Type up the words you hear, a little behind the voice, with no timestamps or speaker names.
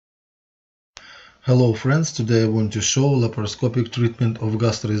Hello friends, today I want to show laparoscopic treatment of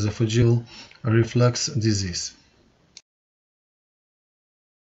gastroesophageal reflux disease.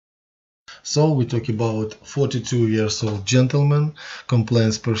 So we talk about 42 years old gentleman,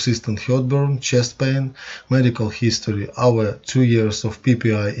 complains persistent heartburn, chest pain, medical history, our 2 years of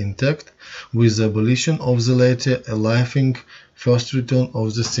PPI intact, with the abolition of the latter, a living first return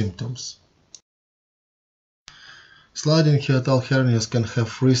of the symptoms. Sliding hiatal hernias can have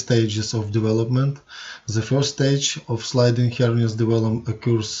 3 stages of development. The first stage of sliding hernias development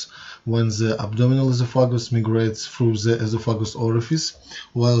occurs when the abdominal esophagus migrates through the esophagus orifice,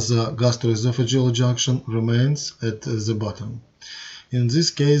 while the gastroesophageal junction remains at the bottom. In this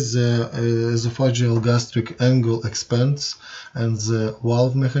case, the esophageal gastric angle expands and the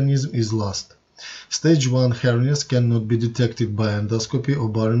valve mechanism is lost. Stage 1 hernias cannot be detected by endoscopy or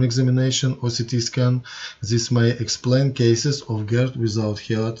barium examination or CT scan. This may explain cases of GERD without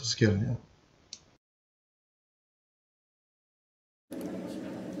hiatus hernia.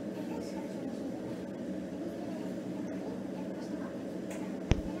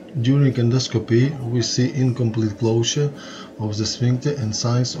 During endoscopy, we see incomplete closure of the sphincter and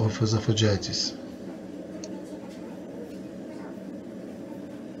signs of esophagitis.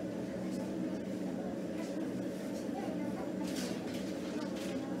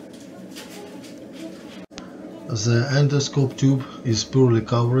 The endoscope tube is poorly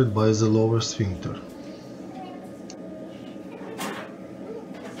covered by the lower sphincter.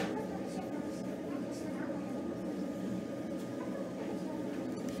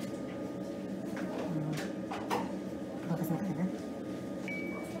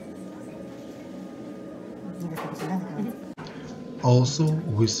 Also,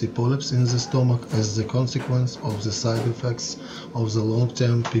 we see polyps in the stomach as the consequence of the side effects of the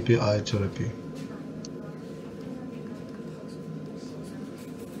long-term PPI therapy.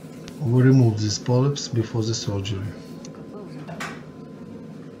 We remove these polyps before the surgery.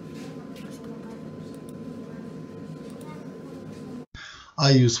 I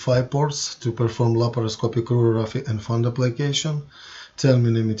use 5 ports to perform laparoscopic cruraphy and fundoplication, 10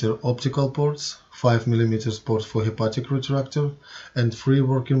 mm optical ports, 5 mm port for hepatic retractor, and 3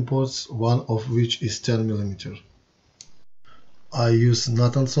 working ports, one of which is 10 mm. I use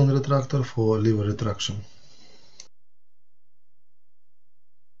Nathanson retractor for liver retraction.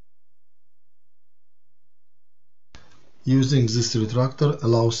 Using this retractor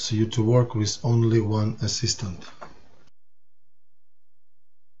allows you to work with only one assistant.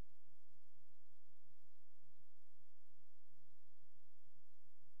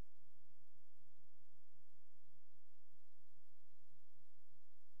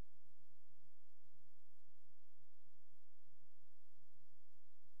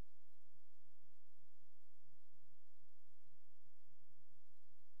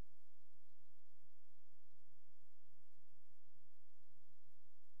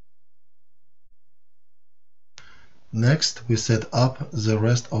 Next, we set up the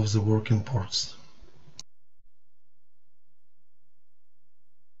rest of the working ports.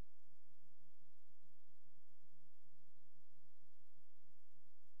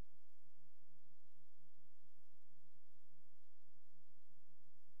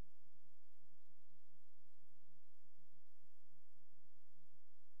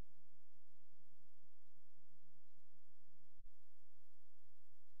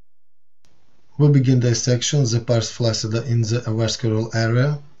 We begin dissection the pars flaccida in the avascular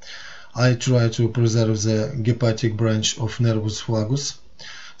area. I try to preserve the hepatic branch of nervus vagus.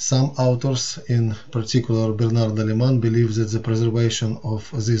 Some authors, in particular Bernard Aleman, believe that the preservation of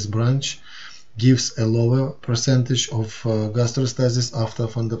this branch gives a lower percentage of gastrostasis after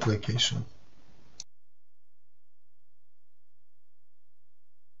fundoplication.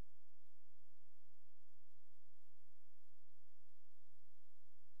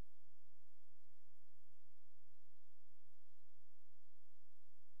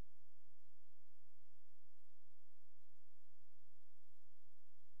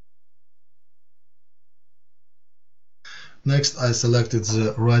 Next, I selected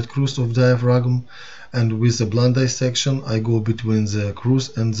the right crus of diaphragm, and with a blunt dissection I go between the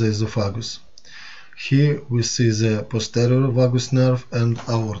crus and the esophagus. Here we see the posterior vagus nerve and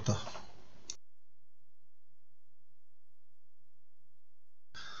aorta.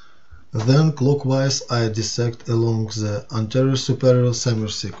 Then clockwise I dissect along the anterior superior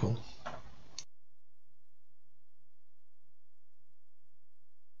semicircle.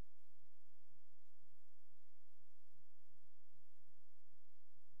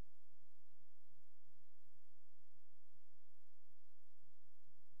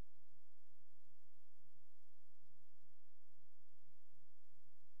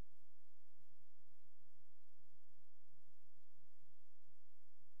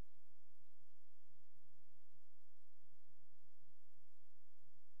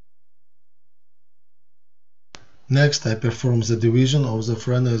 Next, I perform the division of the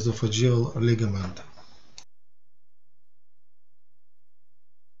fundoesophageal ligament.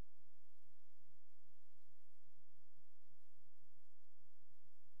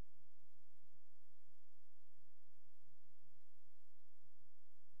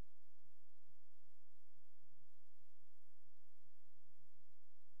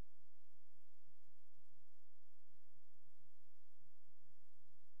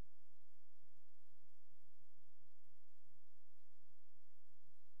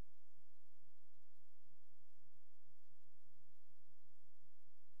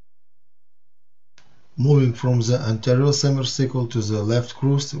 Moving from the anterior semicircle to the left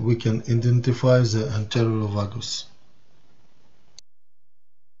crust, we can identify the anterior vagus.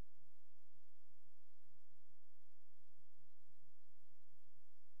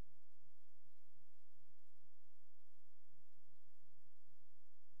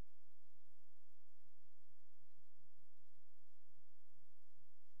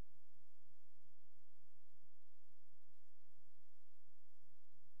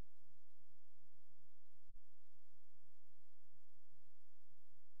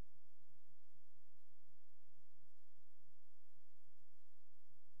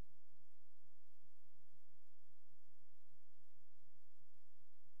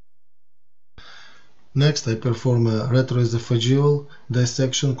 Next, I perform a retroesophageal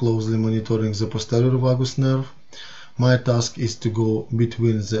dissection, closely monitoring the posterior vagus nerve. My task is to go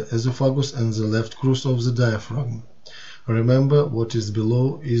between the esophagus and the left crus of the diaphragm. Remember, what is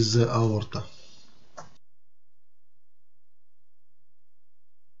below is the aorta.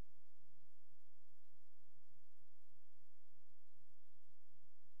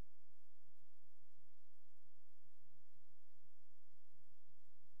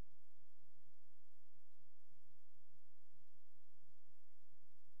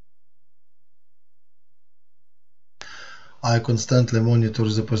 I constantly monitor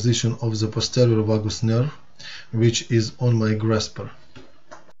the position of the posterior vagus nerve, which is on my grasper.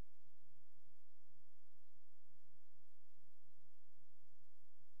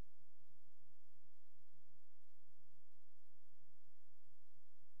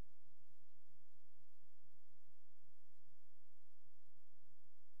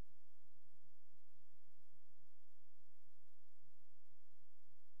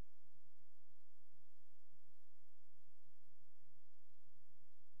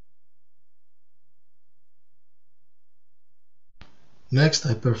 Next,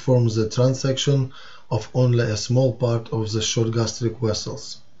 I perform the transection of only a small part of the short gastric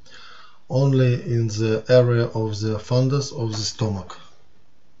vessels, only in the area of the fundus of the stomach.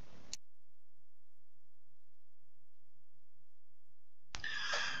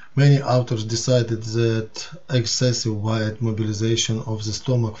 Many authors decided that excessive wide mobilization of the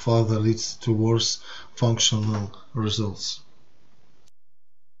stomach further leads to worse functional results.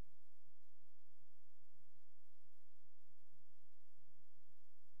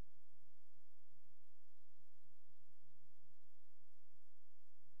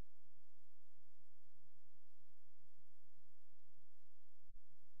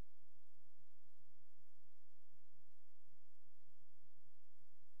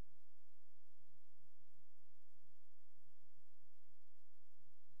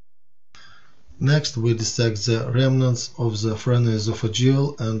 Next, we dissect the remnants of the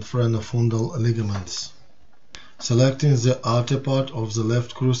phrenoesophageal and phrenofundoplication ligaments, selecting the outer part of the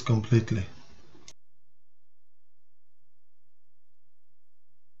left crus completely.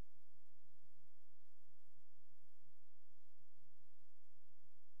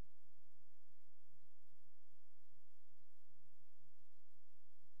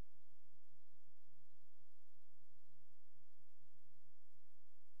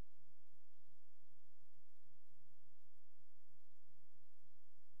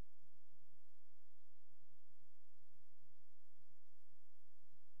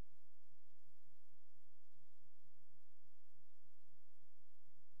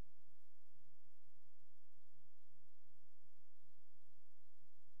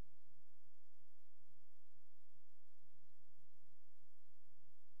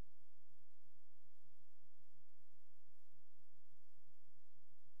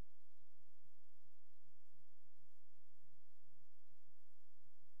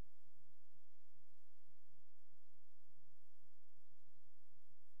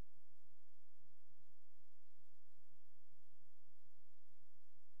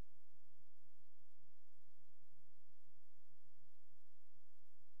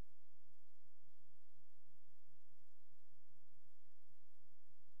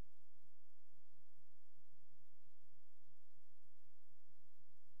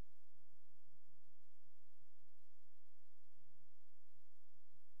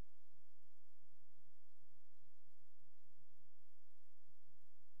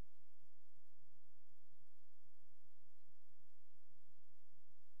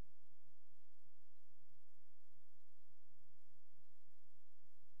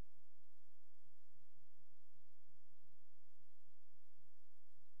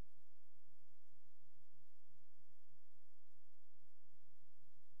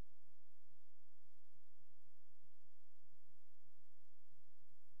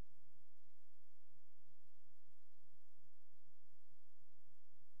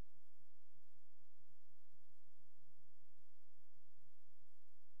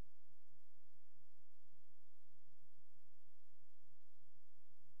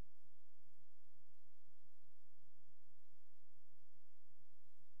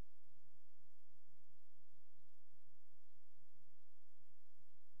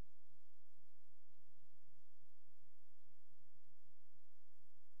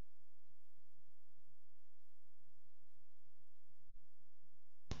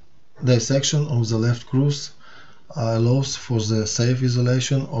 Dissection of the left crus allows for the safe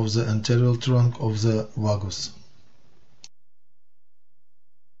isolation of the anterior trunk of the vagus.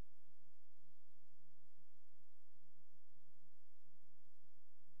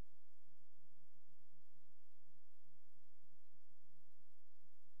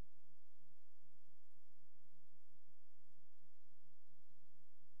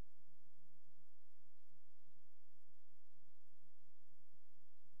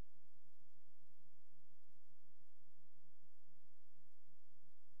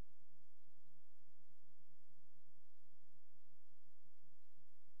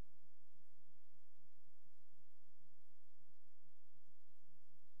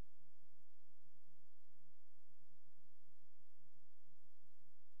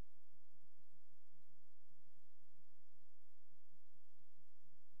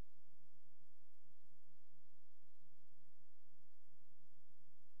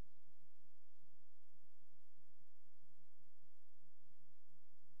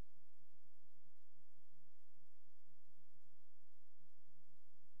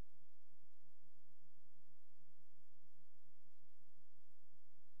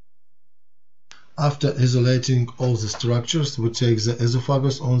 After isolating all the structures, we take the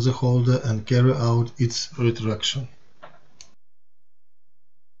esophagus on the holder and carry out its retraction.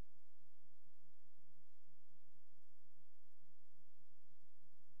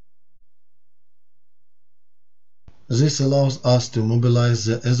 This allows us to mobilize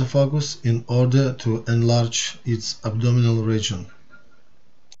the esophagus in order to enlarge its abdominal region.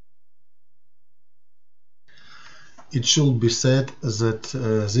 It should be said that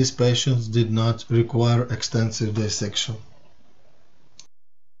these patients did not require extensive dissection.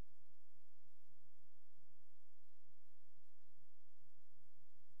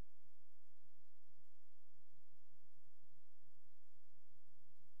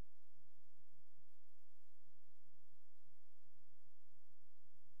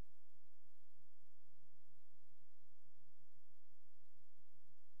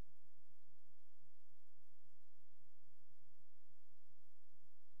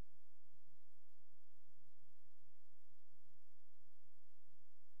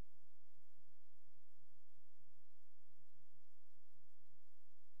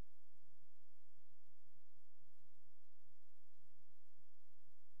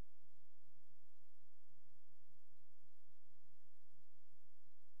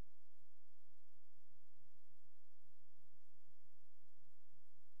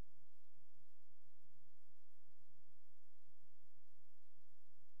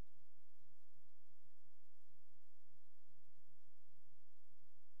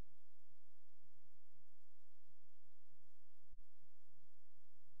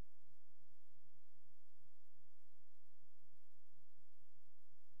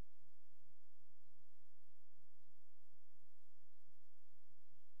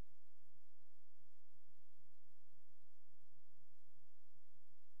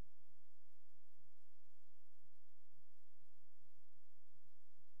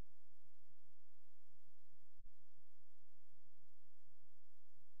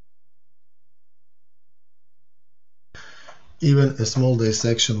 Even a small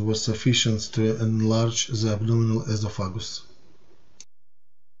dissection was sufficient to enlarge the abdominal esophagus.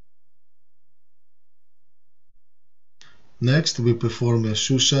 Next, we perform a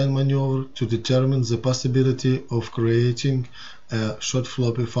shoe shine maneuver to determine the possibility of creating a short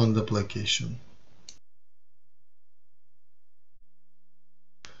floppy fundoplication.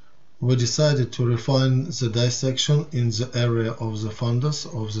 We decided to refine the dissection in the area of the fundus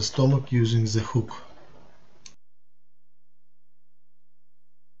of the stomach using the hook.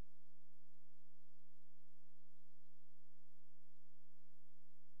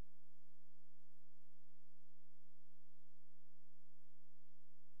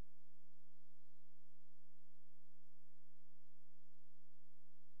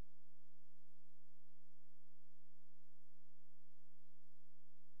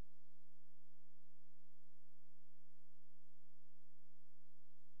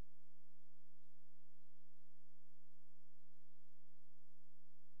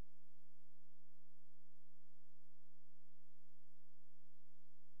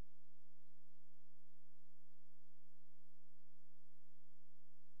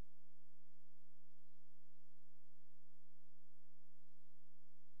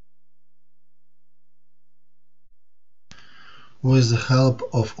 With the help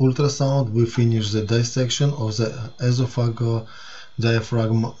of ultrasound, we finish the dissection of the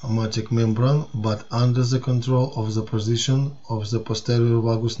esophago-diaphragmatic membrane, but under the control of the position of the posterior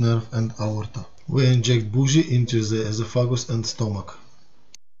vagus nerve and aorta. We inject bougie into the esophagus and stomach.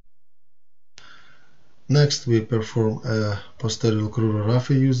 Next, we perform a posterior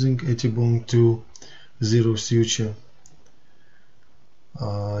cruraphy using 80.20 suture.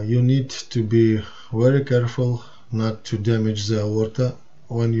 You need to be very careful not to damage the aorta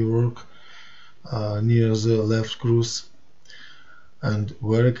when you work near the left crus, and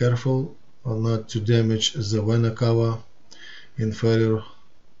very careful not to damage the vena cava inferior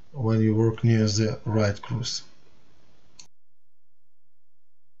when you work near the right crus.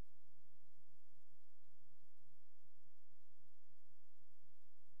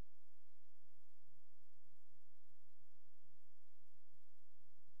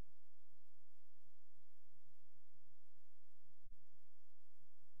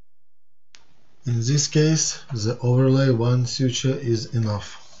 In this case, the overlay one suture is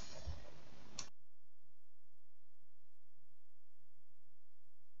enough.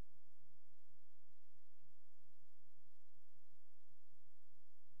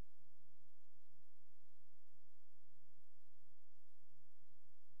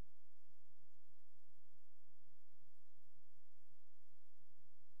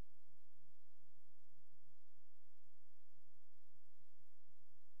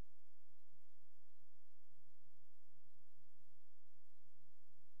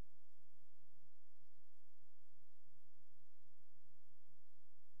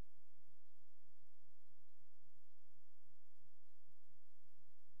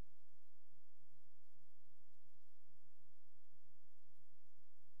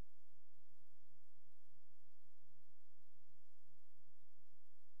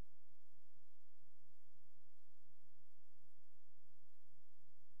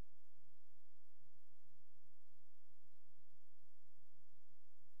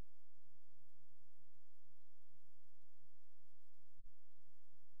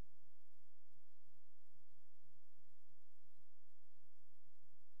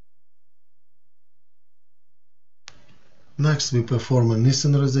 Next, we perform a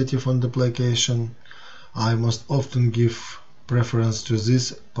Nissen-Rossetti fundoplication. I most often give preference to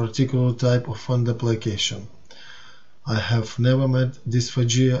this particular type of fundoplication. I have never met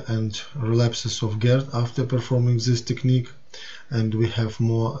dysphagia and relapses of GERD after performing this technique, and we have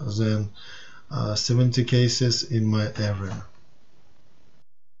more than 70 cases in my area.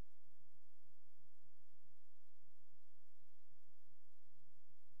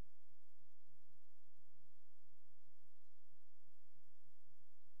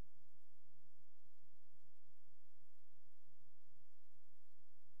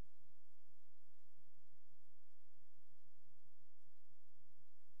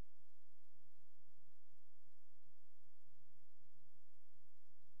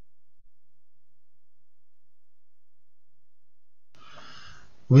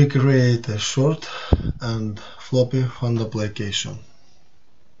 We create a short and floppy fundoplication.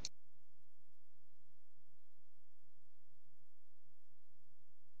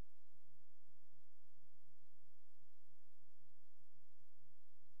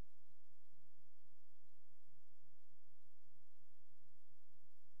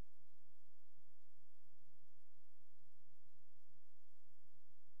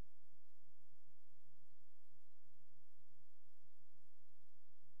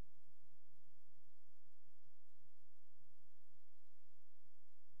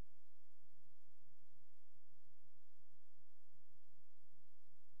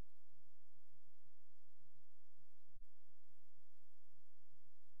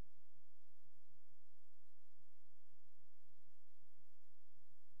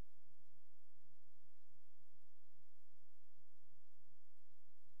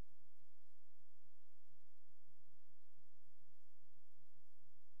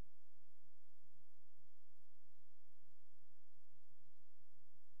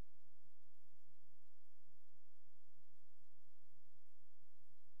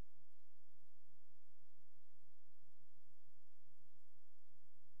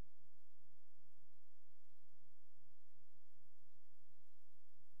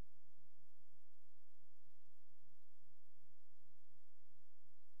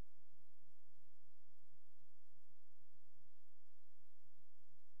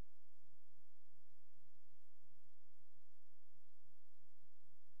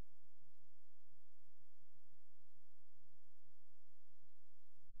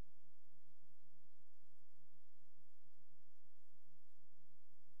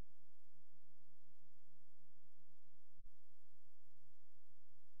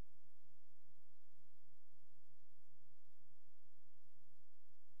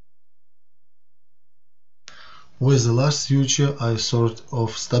 With the last suture, I sort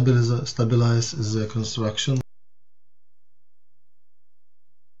of stabilize the construction.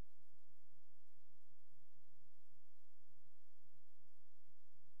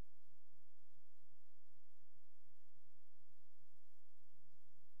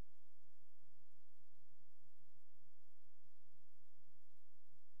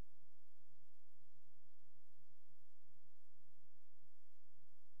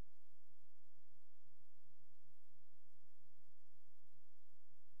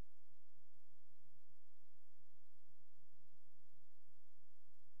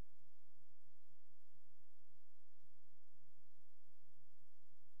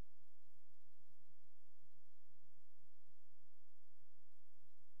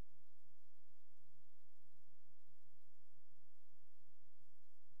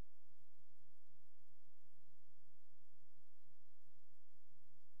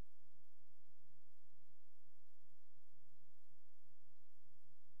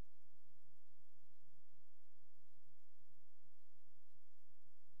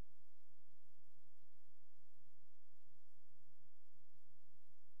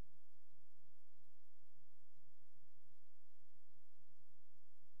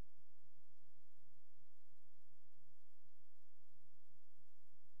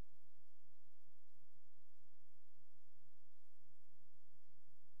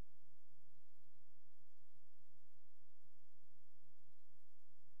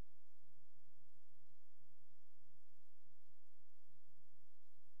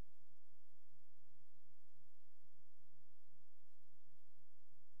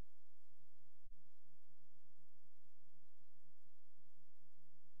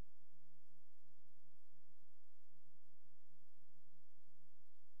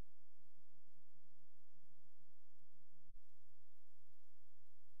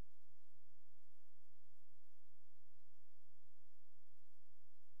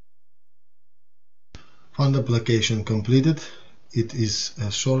 Fundoplication completed. It is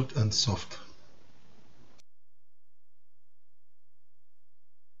short and soft.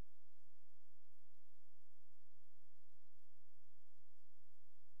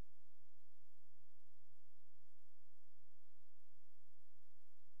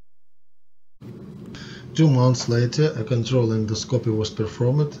 Two months later, a control endoscopy was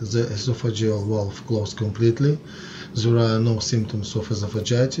performed. The esophageal valve closed completely. There are no symptoms of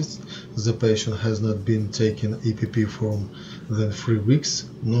esophagitis. The patient has not been taking EPP for more than 3 weeks.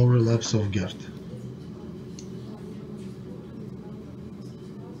 No relapse of GERD.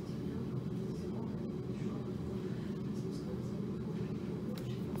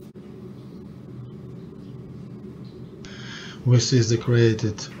 We see the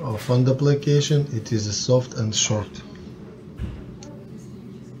created fundoplication. It is soft and short.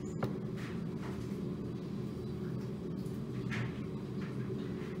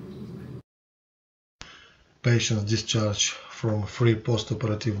 Patient discharged from free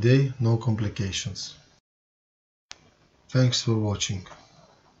post-operative day, no complications. Thanks for watching.